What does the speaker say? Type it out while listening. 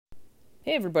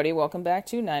Hey everybody, welcome back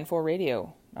to 94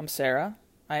 Radio. I'm Sarah.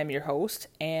 I am your host,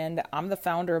 and I'm the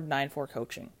founder of 94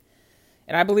 Coaching.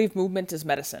 And I believe movement is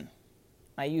medicine.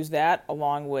 I use that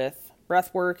along with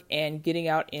breath work and getting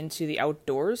out into the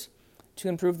outdoors to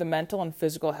improve the mental and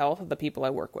physical health of the people I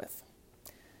work with.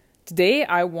 Today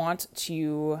I want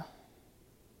to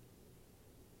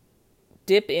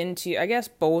dip into,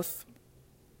 both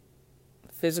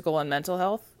physical and mental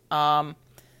health.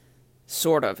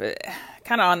 Sort of.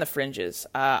 Kind of on the fringes.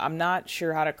 I'm not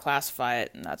sure how to classify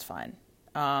it, and that's fine.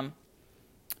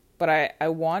 But I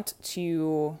want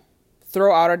to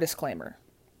throw out a disclaimer.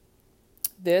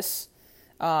 This,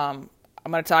 I'm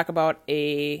going to talk about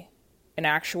an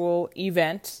actual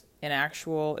event, an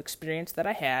actual experience that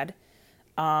I had,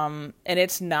 and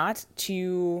it's not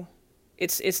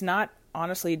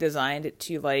honestly designed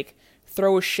to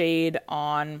throw shade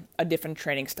on a different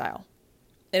training style.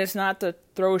 And it's not to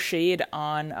throw shade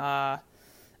on,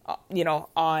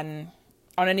 on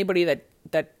anybody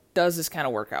that does this kind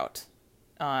of workout.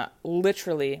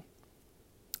 Literally,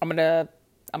 I'm gonna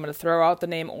throw out the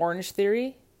name Orange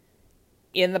Theory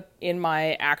in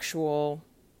my actual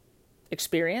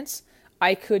experience.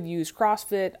 I could use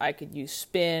CrossFit, I could use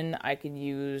spin, I could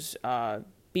use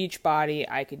Beachbody,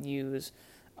 I could use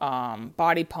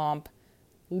body pump.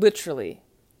 Literally,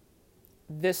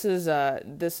 this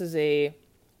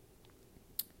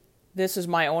is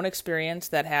my own experience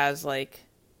that has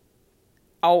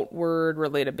outward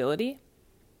relatability,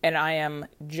 and I am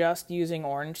just using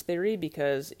Orange Theory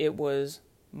because it was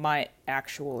my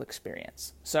actual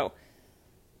experience. So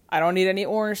I don't need any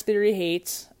Orange Theory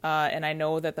hate, and I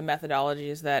know that the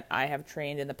methodologies that I have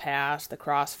trained in the past, the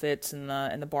CrossFits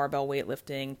and the barbell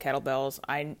weightlifting, kettlebells,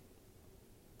 I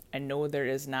know there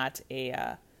is not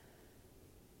a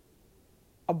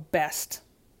best,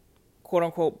 quote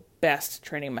unquote, best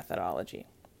training methodology.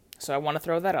 So I want to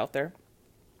throw that out there.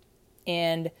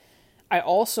 And I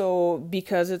also,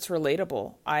 because it's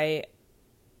relatable, I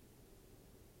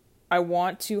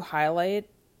want to highlight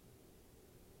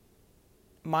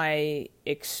my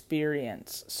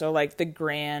experience. So the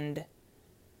grander,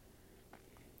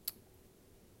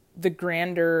 the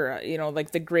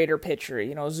greater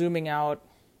picture, zooming out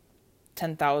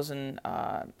 10,000,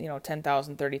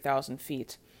 10,000, 30,000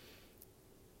 feet.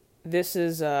 This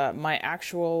is my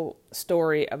actual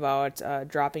story about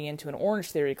dropping into an Orange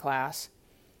Theory class.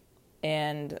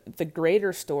 And the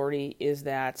greater story is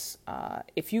that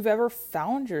if you've ever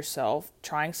found yourself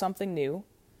trying something new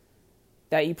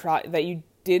that you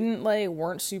didn't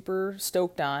weren't super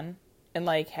stoked on and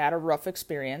had a rough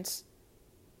experience,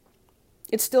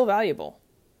 it's still valuable.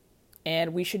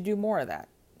 And we should do more of that.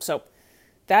 So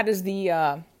that is those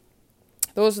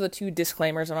are the two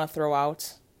disclaimers I'm going to throw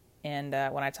out. And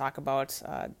when I talk about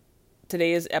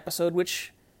today's episode,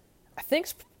 which I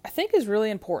think is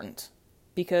really important,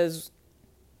 because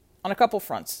on a couple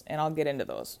fronts, and I'll get into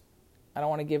those. I don't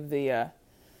want to give the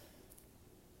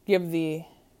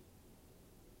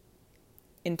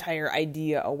entire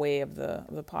idea away of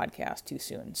the podcast too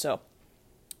soon. So,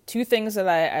 two things that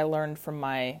I learned from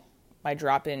my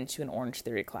drop into an Orange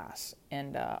Theory class,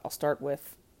 and I'll start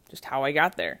with just how I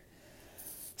got there.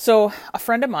 So, a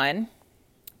friend of mine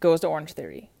goes to Orange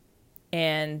Theory,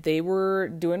 and they were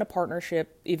doing a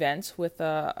partnership event with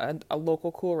a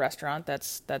local cool restaurant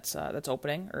that's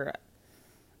opening, or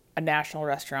a national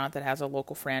restaurant that has a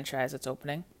local franchise that's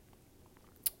opening.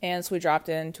 And so we dropped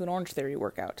into an Orange Theory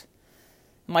workout.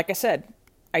 And like I said,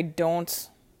 I don't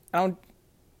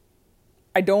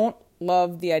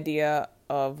love the idea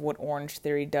of what Orange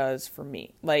Theory does for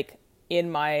me.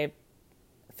 In my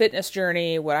fitness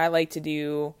journey, what I like to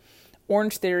do,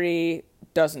 Orange Theory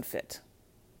doesn't fit.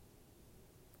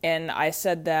 And I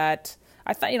said that,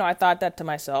 I thought that to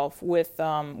myself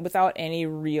without any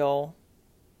real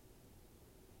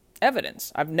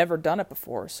evidence. I've never done it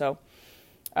before. So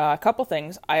a couple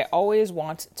things. I always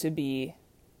want to be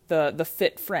the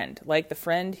fit friend, the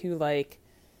friend who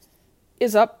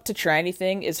is up to try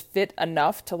anything, is fit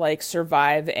enough to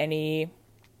survive any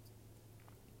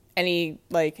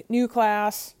new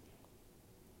class,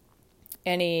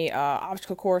 any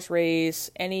obstacle course race,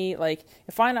 any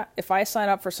if I sign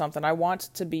up for something, I want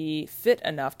to be fit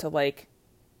enough to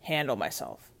handle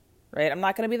myself, right? I'm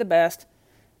not going to be the best.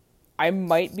 I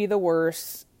might be the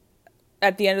worst.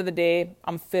 At the end of the day,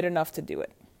 I'm fit enough to do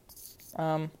it.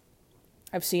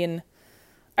 I've seen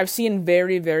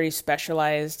very, very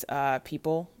specialized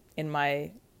people in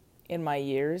my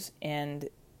years, and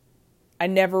I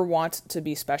never want to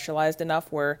be specialized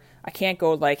enough where I can't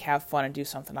go have fun and do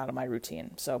something out of my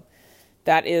routine. So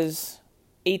that is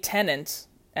a tenet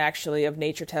actually of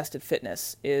nature tested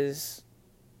fitness, is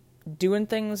doing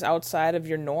things outside of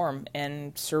your norm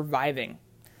and surviving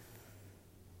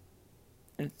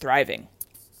and thriving.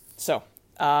 So,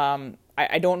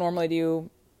 I don't normally do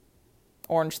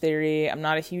Orange Theory. I'm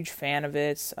not a huge fan of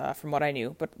it, from what I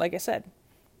knew. But like I said,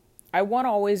 I want to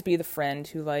always be the friend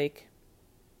who, like,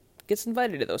 gets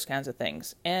invited to those kinds of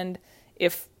things. And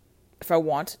if I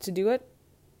want to do it,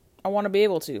 I want to be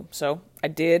able to. So I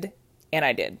did, and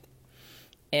I did.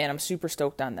 And I'm super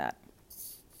stoked on that.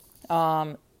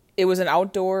 It was an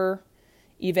outdoor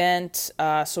event,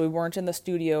 so we weren't in the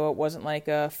studio. It wasn't like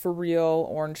a for real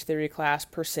Orange Theory class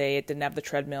per se. It didn't have the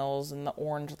treadmills and the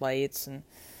orange lights and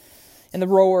the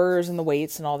rowers and the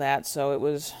weights and all that. So it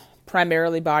was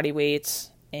primarily body weights,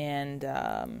 and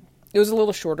it was a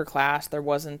little shorter class. There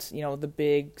wasn't, the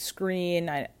big screen.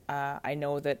 I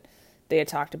know that they had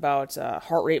talked about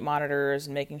heart rate monitors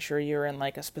and making sure you're in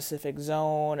like a specific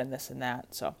zone and this and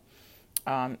that. So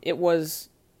it was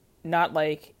not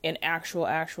like an actual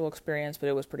experience, but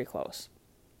it was pretty close.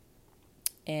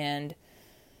 And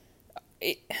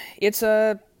it's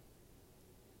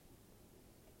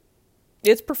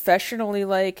professionally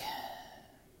like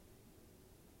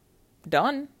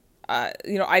done. I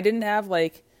didn't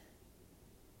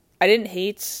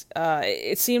hate,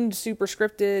 it seemed super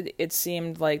scripted. It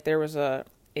seemed like there was there's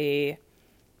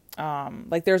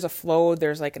a flow,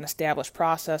 there's like an established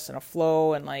process and a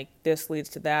flow, and like this leads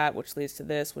to that, which leads to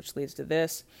this, which leads to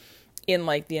this, in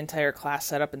like the entire class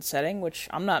setup and setting, which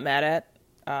I'm not mad at.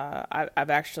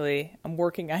 I'm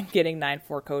working on getting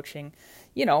 9-4 coaching,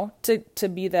 to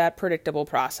be that predictable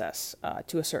process,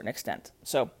 to a certain extent.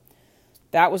 So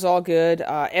that was all good.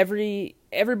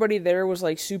 Everybody there was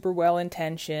like super well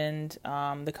intentioned.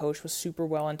 The coach was super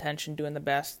well intentioned, doing the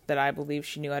best that I believe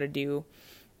she knew how to do,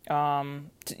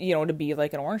 to be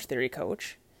like an Orange Theory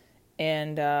coach.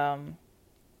 And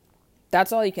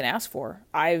that's all you can ask for.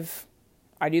 I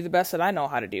do the best that I know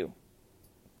how to do.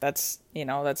 That's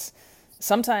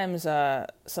sometimes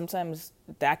that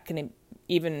can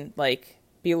even like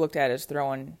be looked at as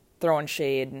throwing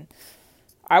shade. And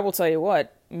I will tell you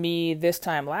what, me this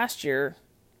time last year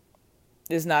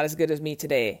is not as good as me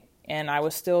today, and I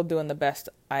was still doing the best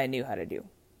I knew how to do.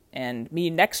 And me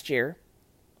next year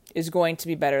is going to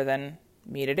be better than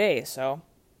me today. So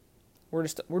we're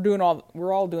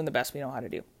all doing the best we know how to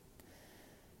do.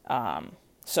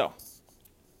 So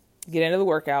get into the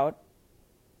workout.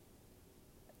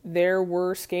 There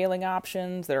were scaling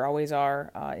options. There always are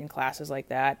in classes like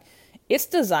that. It's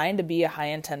designed to be a high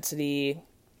intensity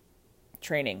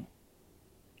training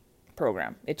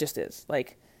program. It just is.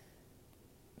 Like,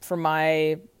 from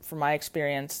my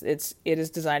experience, it is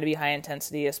designed to be high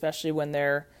intensity, especially when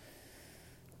they're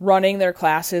running their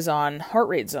classes on heart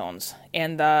rate zones.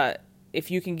 And if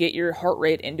you can get your heart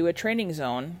rate into a training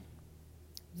zone,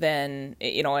 then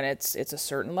and it's a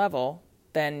certain level,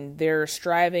 then they're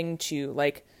striving to,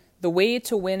 like, the way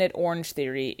to win at Orange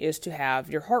Theory is to have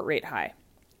your heart rate high.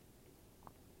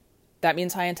 That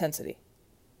means high intensity.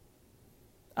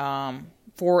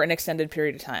 For an extended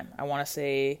period of time. I want to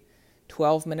say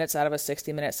 12 minutes out of a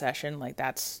 60-minute session. Like,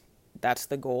 that's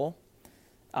the goal.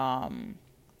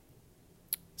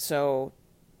 So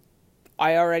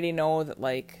I already know that,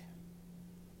 like,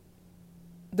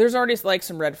 there's already like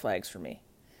some red flags for me.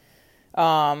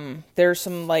 There's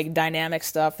some like dynamic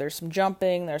stuff. There's some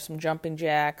jumping. There's some jumping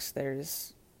jacks. I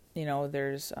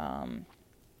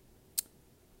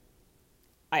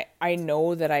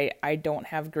know that I don't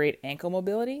have great ankle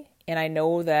mobility, and I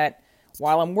know that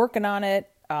while I'm working on it,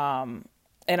 and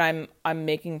I'm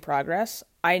making progress,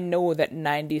 I know that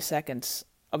 90 seconds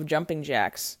of jumping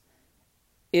jacks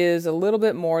is a little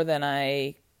bit more than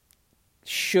I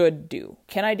should do.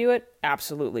 Can I do it?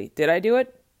 Absolutely. Did I do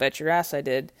it? Bet your ass I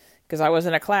did, because I was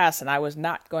in a class and I was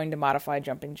not going to modify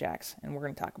jumping jacks, and we're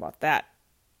going to talk about that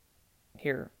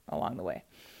here along the way.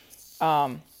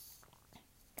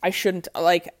 I shouldn't,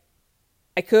 like,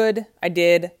 I could, I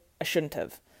did, I shouldn't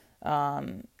have.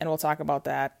 And we'll talk about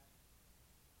that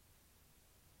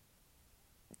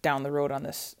down the road in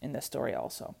this story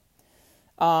also.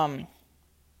 By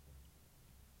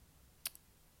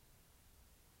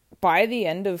the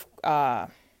end of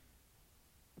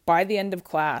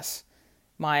class,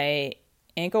 my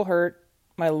ankle hurt,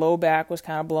 my low back was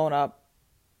kind of blown up.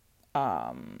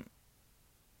 I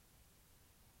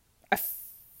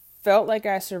felt like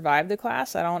I survived the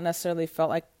class. I don't necessarily feel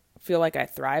like I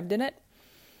thrived in it.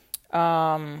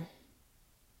 And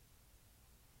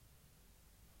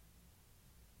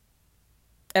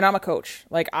I'm a coach.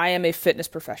 Like, I am a fitness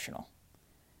professional.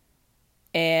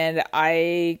 And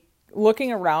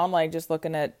looking around, like, just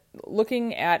looking at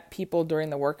looking at people during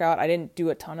the workout, I didn't do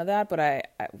a ton of that, but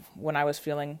when I was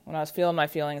feeling my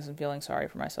feelings and feeling sorry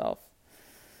for myself,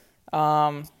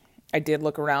 I did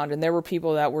look around, and there were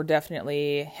people that were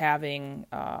definitely having,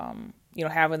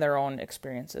 having their own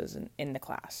experiences in the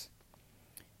class.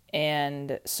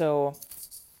 And so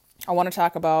I want to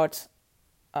talk about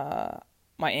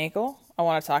my ankle. I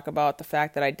want to talk about the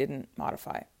fact that I didn't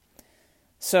modify.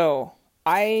 So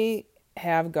I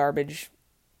have garbage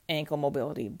ankle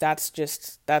mobility. That's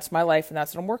my life, and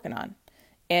that's what I'm working on.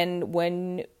 And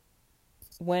when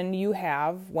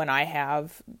I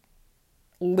have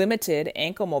limited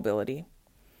ankle mobility,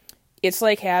 it's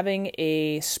like having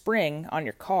a spring on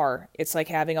your car. It's like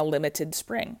having a limited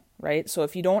spring, right? So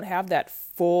if you don't have that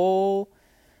full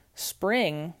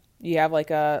spring, you have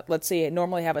let's say you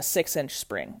normally have a 6-inch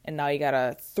spring, and now you got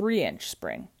a 3-inch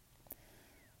spring.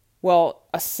 Well,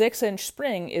 a 6-inch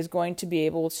spring is going to be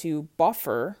able to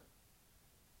buffer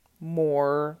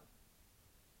more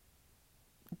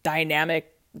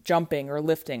dynamic jumping or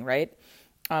lifting, right?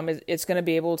 It's going to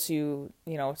be able to,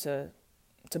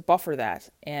 to buffer that,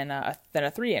 and than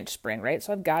a 3-inch spring, right?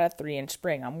 So I've got a 3-inch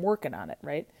spring. I'm working on it,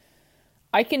 right?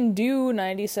 I can do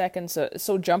 90 seconds.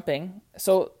 So jumping.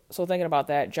 So thinking about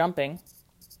that, jumping.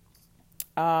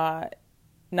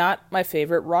 Not my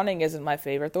favorite. Running isn't my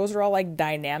favorite. Those are all like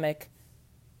dynamic,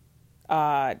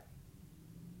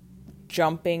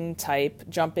 jumping,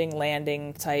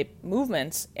 landing type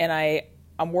movements, and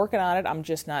I'm working on it. I'm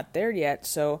just not there yet.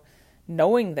 So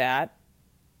knowing that,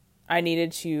 I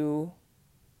needed to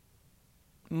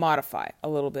modify a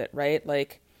little bit, right?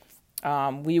 Like,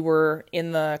 we were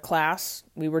in the class,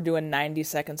 we were doing 90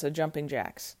 seconds of jumping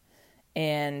jacks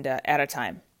and at a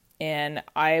time. And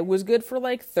I was good for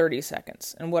like 30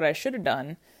 seconds. And what I should have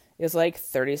done is like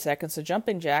 30 seconds of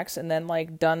jumping jacks and then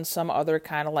like done some other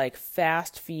kind of like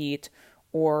fast feet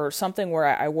or something where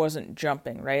I wasn't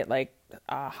jumping, right? Like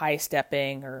high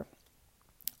stepping, or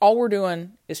all we're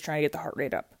doing is trying to get the heart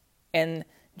rate up. And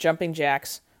jumping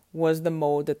jacks was the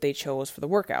mode that they chose for the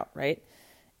workout, right?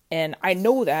 And I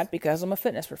know that because I'm a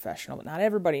fitness professional, but not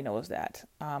everybody knows that.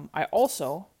 I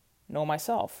also know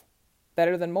myself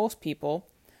better than most people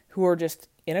who are just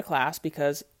in a class,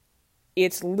 because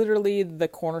it's literally the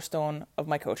cornerstone of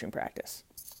my coaching practice.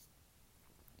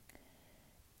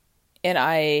 And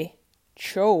I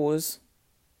chose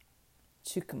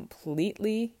to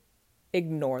completely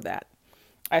ignore that.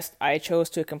 I chose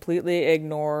to completely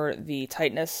ignore the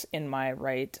tightness in my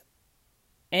right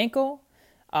ankle,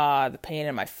 the pain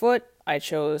in my foot. I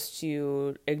chose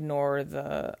to ignore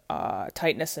the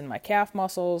tightness in my calf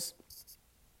muscles.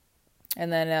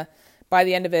 And then by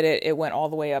the end of it, it went all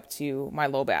the way up to my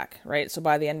low back, right? So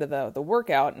by the end of the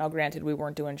workout, now granted, we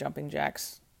weren't doing jumping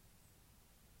jacks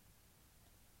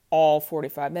all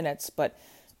 45 minutes, but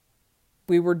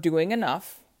we were doing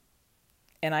enough.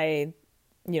 And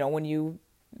when you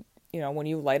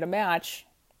light a match,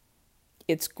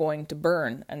 it's going to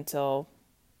burn until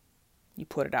you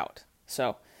put it out.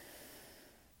 So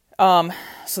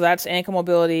that's ankle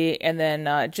mobility. And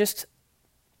then just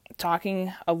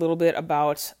talking a little bit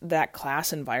about that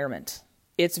class environment.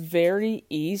 It's very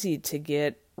easy to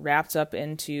get wrapped up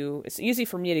into, it's easy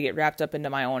for me to get wrapped up into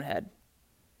my own head.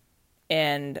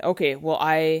 And okay, well,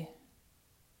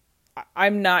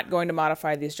 I'm not going to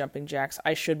modify these jumping jacks.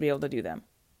 I should be able to do them.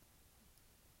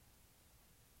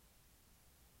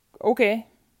 Okay,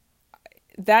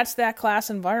 that's that class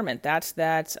environment. That's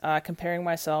that comparing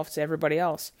myself to everybody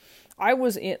else. I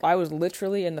was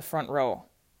literally in the front row.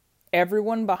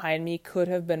 Everyone behind me could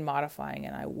have been modifying,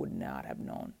 and I would not have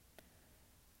known.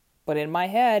 But in my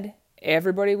head,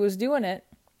 everybody was doing it,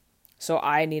 so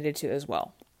I needed to as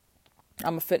well.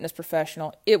 I'm a fitness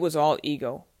professional. It was all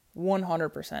ego,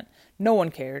 100%. No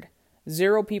one cared.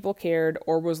 0 people cared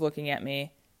or was looking at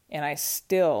me, and I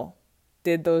still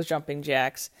did those jumping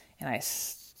jacks, and I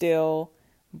still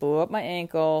blew up my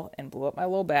ankle and blew up my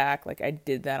low back. Like, I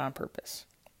did that on purpose.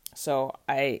 So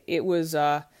it was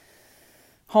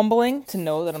humbling to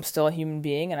know that I'm still a human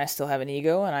being and I still have an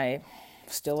ego and I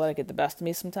still let it get the best of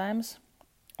me sometimes.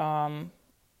 I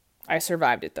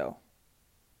survived it though.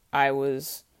 I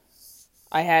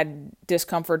had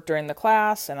discomfort during the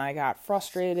class and I got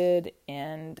frustrated,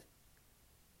 and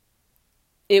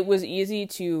it was easy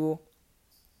to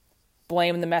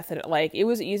blame the method. Like, it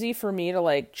was easy for me to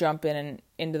like jump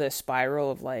into this spiral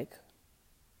of like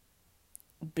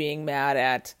being mad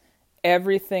at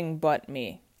everything but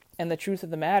me. And the truth of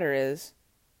the matter is,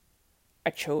 I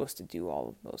chose to do all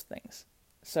of those things.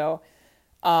 So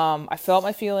I felt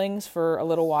my feelings for a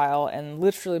little while, and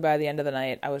literally by the end of the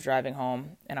night, I was driving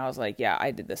home, and I was like, yeah,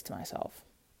 I did this to myself.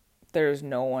 There's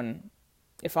no one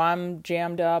If I'm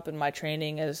jammed up and my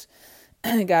training is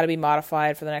got to be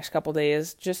modified for the next couple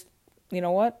days, just, you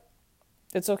know what?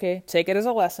 It's okay. Take it as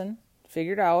a lesson.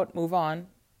 Figure it out. Move on.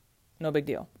 No big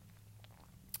deal.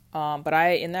 But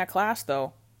in that class,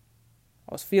 though,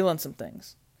 I was feeling some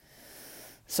things.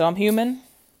 So I'm human,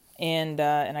 and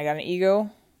I got an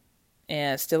ego,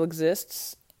 and it still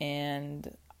exists.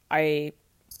 And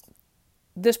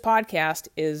this podcast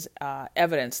is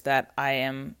evidence that I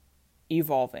am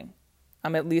evolving.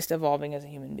 I'm at least evolving as a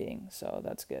human being, so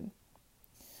that's good.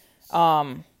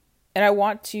 And I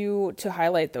want to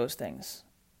highlight those things.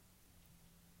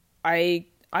 I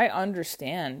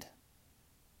understand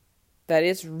that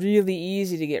it's really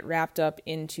easy to get wrapped up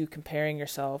into comparing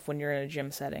yourself when you're in a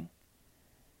gym setting.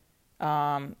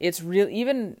 It's real,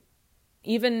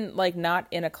 even like not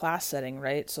in a class setting,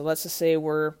 right? So let's just say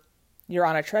you're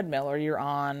on a treadmill, or you're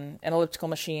on an elliptical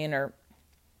machine, or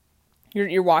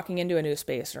you're walking into a new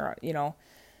space, or, you know,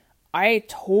 I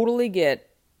totally get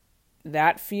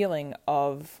that feeling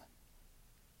of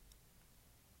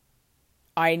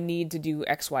I need to do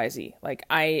XYZ. Like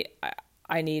I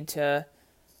need to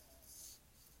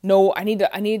know, I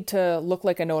need to look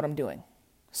like I know what I'm doing.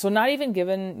 So not even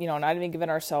giving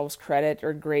ourselves credit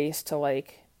or grace to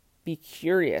like be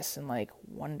curious and like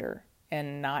wonder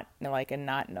and not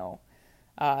know,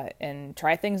 and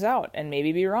try things out and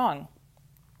maybe be wrong.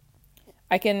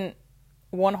 I can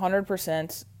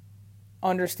 100%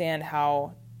 understand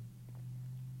how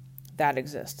that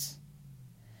exists.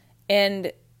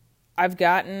 And I've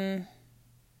gotten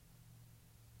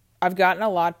a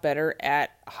lot better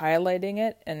at highlighting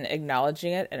it and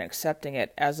acknowledging it and accepting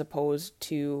it as opposed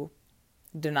to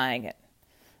denying it.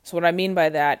 So what I mean by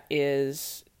that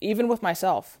is, even with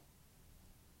myself,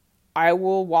 I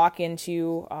will walk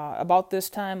into, about this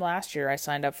time last year, I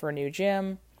signed up for a new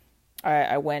gym.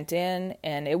 I went in,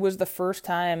 and it was the first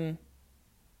time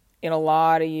in a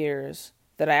lot of years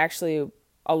that I actually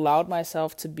allowed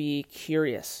myself to be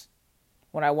curious.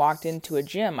 When I walked into a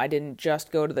gym, I didn't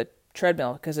just go to the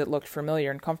treadmill because it looked familiar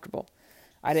and comfortable.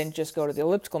 I didn't just go to the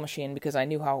elliptical machine because I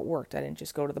knew how it worked. I didn't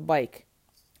just go to the bike.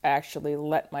 I actually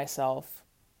let myself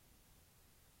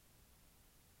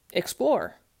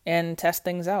explore and test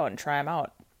things out and try them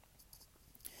out.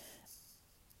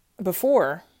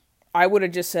 Before, I would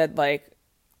have just said, like,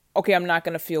 okay, I'm not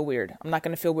going to feel weird. I'm not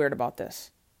going to feel weird about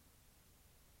this.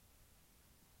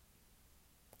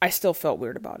 I still felt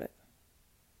weird about it.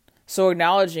 So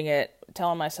acknowledging it,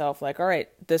 telling myself, like, all right,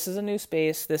 this is a new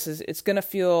space. It's going to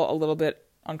feel a little bit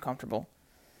uncomfortable.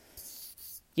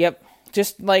 Yep.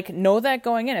 Just like know that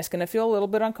going in, it's going to feel a little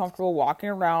bit uncomfortable walking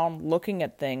around, looking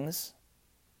at things.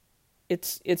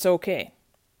 It's okay.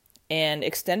 And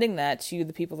extending that to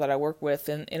the people that I work with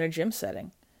in a gym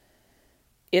setting.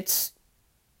 It's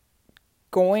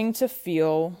going to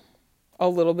feel a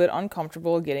little bit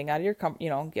uncomfortable getting out of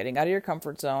your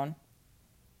comfort zone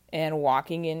and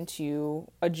walking into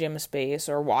a gym space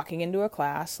or walking into a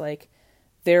class. Like,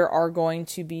 there are going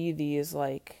to be these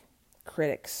like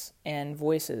critics and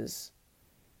voices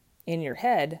in your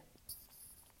head,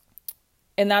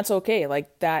 and that's okay.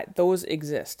 Like, that, those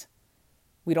exist.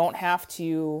 We don't have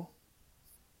to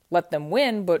let them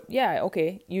win, but yeah,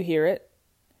 okay, you hear it.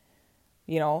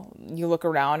 You know, you look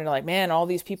around and you're like, man, all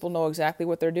these people know exactly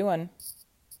what they're doing.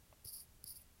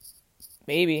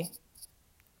 Maybe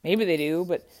they do,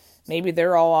 but maybe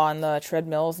they're all on the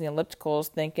treadmills and the ellipticals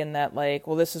thinking that, like,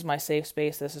 well, this is my safe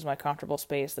space, this is my comfortable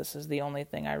space, this is the only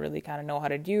thing I really kind of know how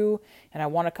to do, and I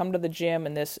want to come to the gym,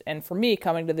 and for me,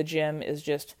 coming to the gym is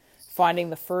just finding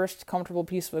the first comfortable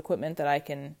piece of equipment that I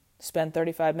can spend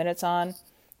 35 minutes on,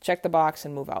 check the box,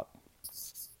 and move out.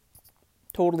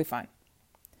 Totally fine.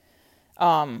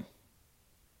 The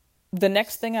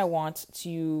next thing I want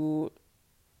to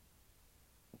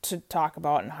talk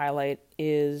about and highlight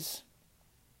is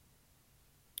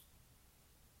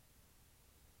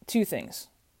two things.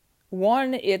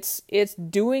 One, it's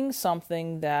doing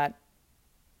something that,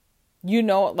 you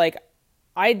know, like,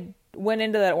 I went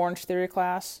into that Orange Theory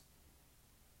class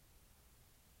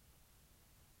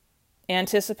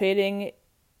anticipating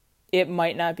it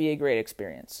might not be a great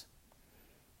experience.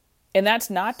 And that's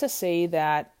not to say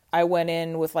that I went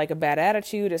in with like a bad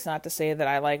attitude. It's not to say that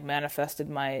I like manifested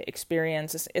my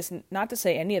experience. It's not to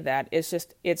say any of that. It's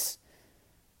just, it's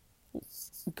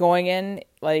going in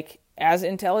like as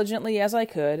intelligently as I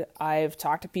could. I've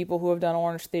talked to people who have done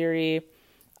Orange Theory.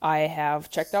 I have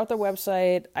checked out their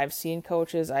website. I've seen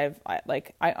coaches. I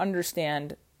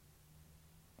understand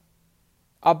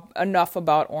enough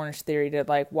about Orange Theory to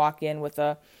like walk in with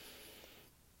a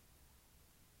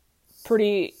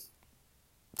pretty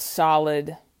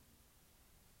solid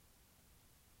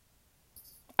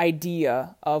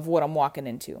idea of what I'm walking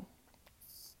into.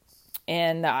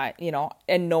 And,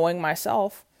 and knowing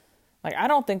myself, like, I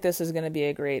don't think this is going to be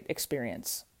a great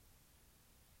experience.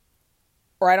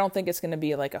 Or I don't think it's going to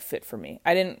be like a fit for me.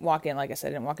 I didn't walk in, like I said,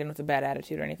 I didn't walk in with a bad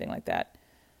attitude or anything like that.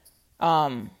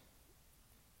 And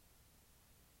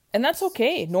that's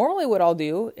okay. Normally what I'll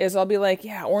do is I'll be like,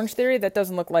 yeah, Orange Theory, that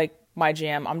doesn't look like my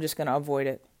jam. I'm just going to avoid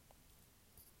it.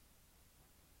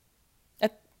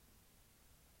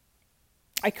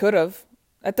 I could have.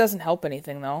 That doesn't help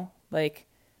anything though. Like,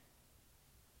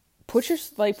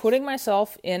 putting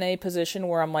myself in a position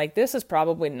where I'm like, this is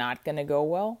probably not going to go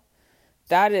well.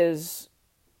 That is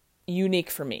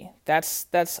unique for me. That's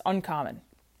uncommon.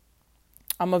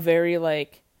 I'm a very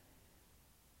like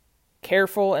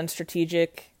careful and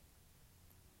strategic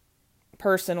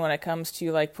person when it comes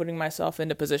to like putting myself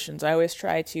into positions. I always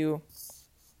try to,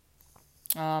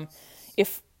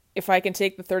 if I can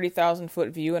take the 30,000 foot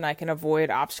view and I can avoid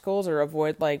obstacles or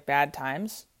avoid like bad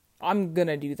times, I'm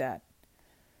gonna do that.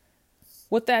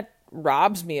 What that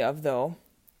robs me of though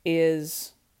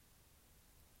is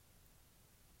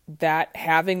that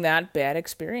having that bad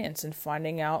experience and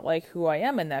finding out like who I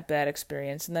am in that bad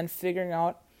experience, and then figuring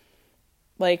out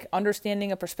like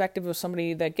understanding a perspective of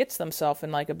somebody that gets themselves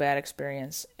in like a bad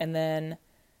experience and then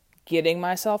getting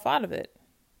myself out of it.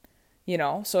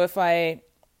 So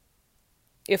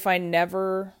if I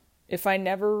never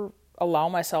allow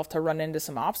myself to run into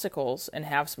some obstacles and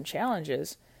have some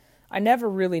challenges, I never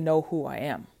really know who I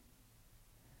am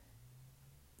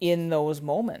in those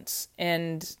moments.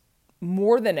 And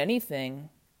more than anything,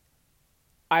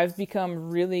 I've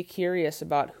become really curious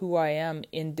about who I am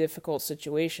in difficult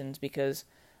situations because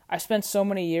I spent so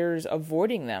many years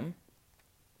avoiding them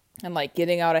and like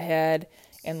getting out ahead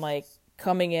and like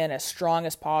coming in as strong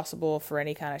as possible for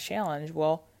any kind of challenge.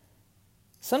 Well,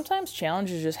 sometimes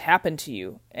challenges just happen to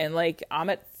you, and like I'm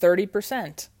at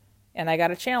 30% and I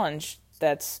got a challenge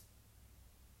that's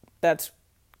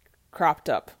cropped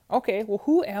up. Okay, well,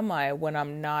 who am I when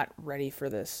I'm not ready for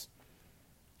this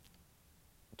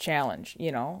challenge?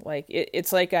 Like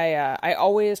it's like I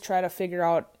always try to figure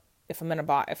out if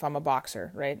I'm a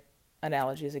boxer, right?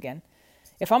 Analogies again.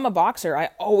 If I'm a boxer, I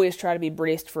always try to be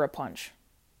braced for a punch.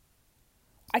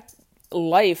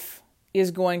 Life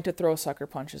is going to throw sucker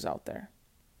punches out there.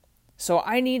 So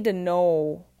I need to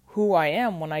know who I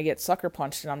am when I get sucker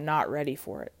punched and I'm not ready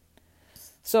for it.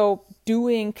 So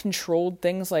doing controlled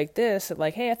things like this,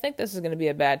 like, hey, I think this is going to be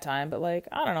a bad time, but like,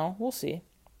 I don't know, we'll see,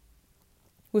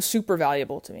 was super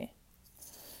valuable to me.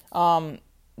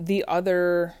 The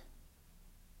other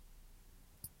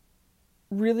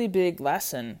really big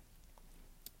lesson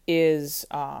is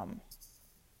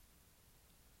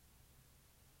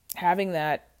having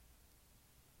that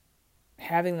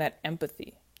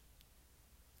empathy.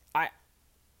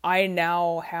 I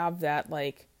now have that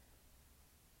like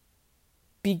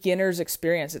beginner's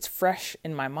experience. It's fresh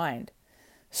in my mind.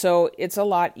 So it's a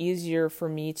lot easier for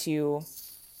me to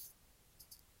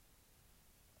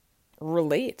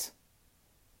relate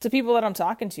to people that I'm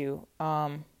talking to.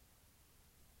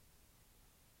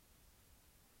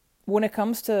 When it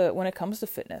comes to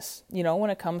fitness, when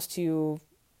it comes to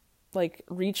like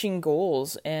reaching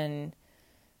goals, and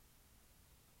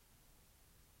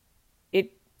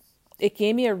it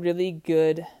gave me a really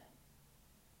good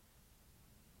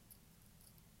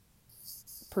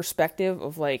perspective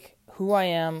of like who I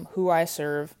am, who I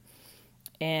serve,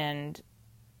 and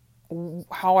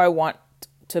how I want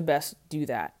to best do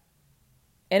that.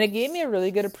 And it gave me a really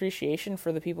good appreciation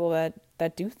for the people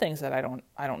that do things that I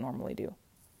don't normally do.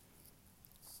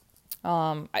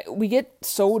 We get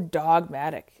so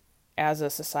dogmatic as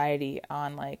a society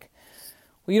on like,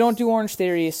 well, you don't do Orange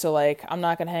Theory, so like I'm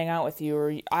not gonna hang out with you.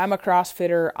 Or I'm a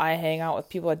CrossFitter, I hang out with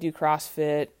people that do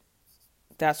CrossFit.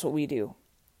 That's what we do.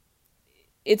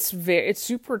 It's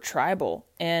super tribal,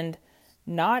 and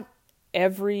not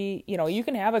every, you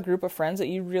can have a group of friends that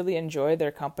you really enjoy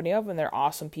their company of and they're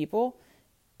awesome people.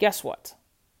 Guess what?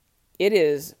 It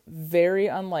is very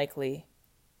unlikely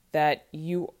that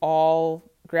you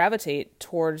all gravitate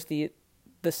towards the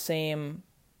same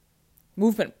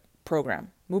movement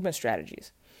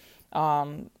strategies.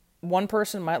 One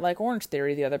person might like Orange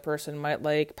Theory, the other person might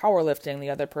like powerlifting,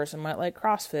 the other person might like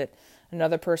CrossFit,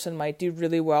 another person might do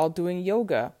really well doing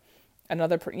yoga, and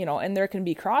there can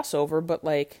be crossover, but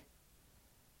like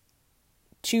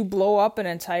to blow up an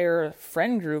entire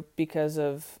friend group because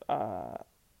of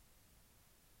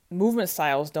movement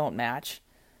styles don't match,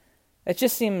 it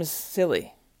just seems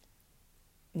silly.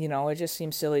 It just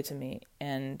seems silly to me,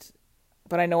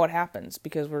 but I know what happens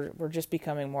because we're just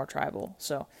becoming more tribal.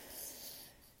 So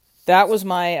that was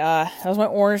my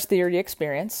Orange Theory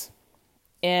experience.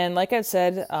 And like I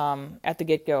said at the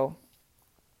get-go,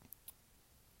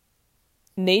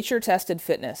 nature-tested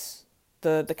fitness,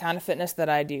 the kind of fitness that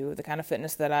I do, the kind of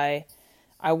fitness that I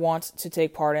want to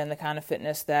take part in, the kind of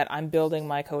fitness that I'm building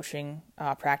my coaching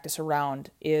practice around,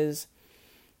 is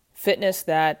fitness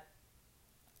that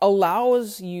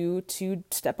allows you to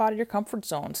step out of your comfort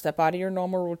zone, step out of your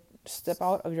normal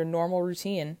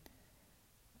routine,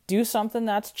 do something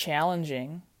that's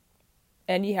challenging,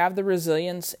 and you have the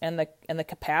resilience and the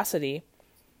capacity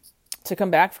to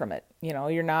come back from it. You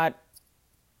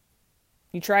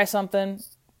try something,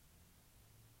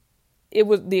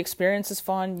 the experience is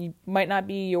fun, you might not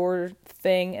be your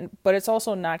thing, but it's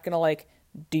also not going to like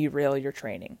derail your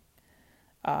training.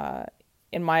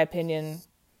 In my opinion,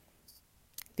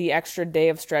 the extra day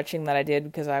of stretching that I did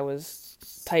because I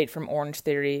was tight from Orange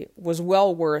Theory was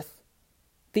well worth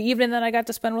the evening that I got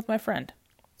to spend with my friend.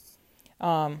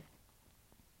 And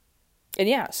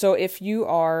yeah, so if you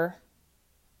are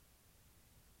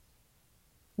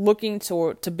looking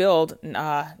to build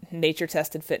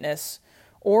nature-tested fitness,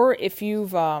 or if you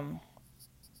found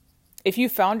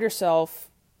yourself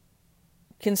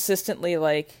consistently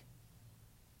like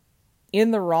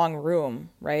in the wrong room,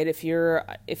 right? If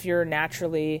you're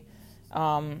naturally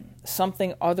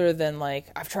something other than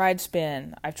like, I've tried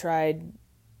spin, I've tried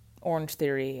Orange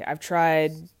Theory, I've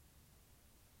tried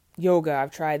yoga,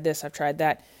 I've tried this, I've tried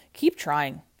that. Keep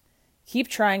trying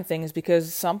things,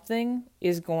 because something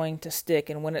is going to stick,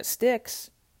 and when it sticks,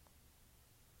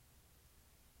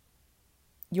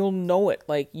 you'll know it.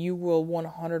 Like, you will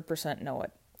 100% know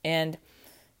it. And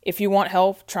if you want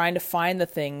help trying to find the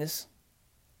things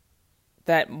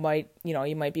that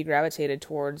you might be gravitated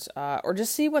towards, or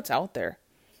just see what's out there,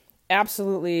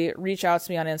 absolutely reach out to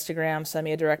me on Instagram, send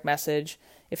me a direct message.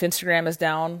 If Instagram is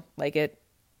down, like it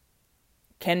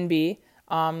can be,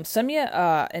 send me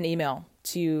an email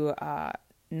to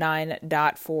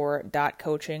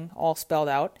 9.4.coaching, all spelled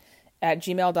out, at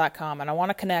gmail.com. And I want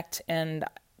to connect. And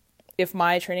if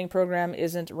my training program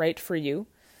isn't right for you,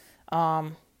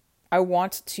 I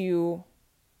want to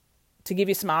give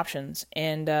you some options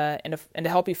and to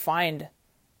help you find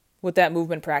what that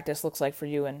movement practice looks like for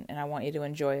you. And I want you to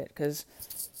enjoy it, because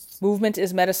movement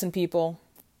is medicine, people.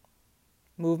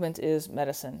 Movement is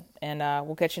medicine. And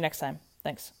we'll catch you next time.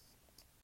 Thanks.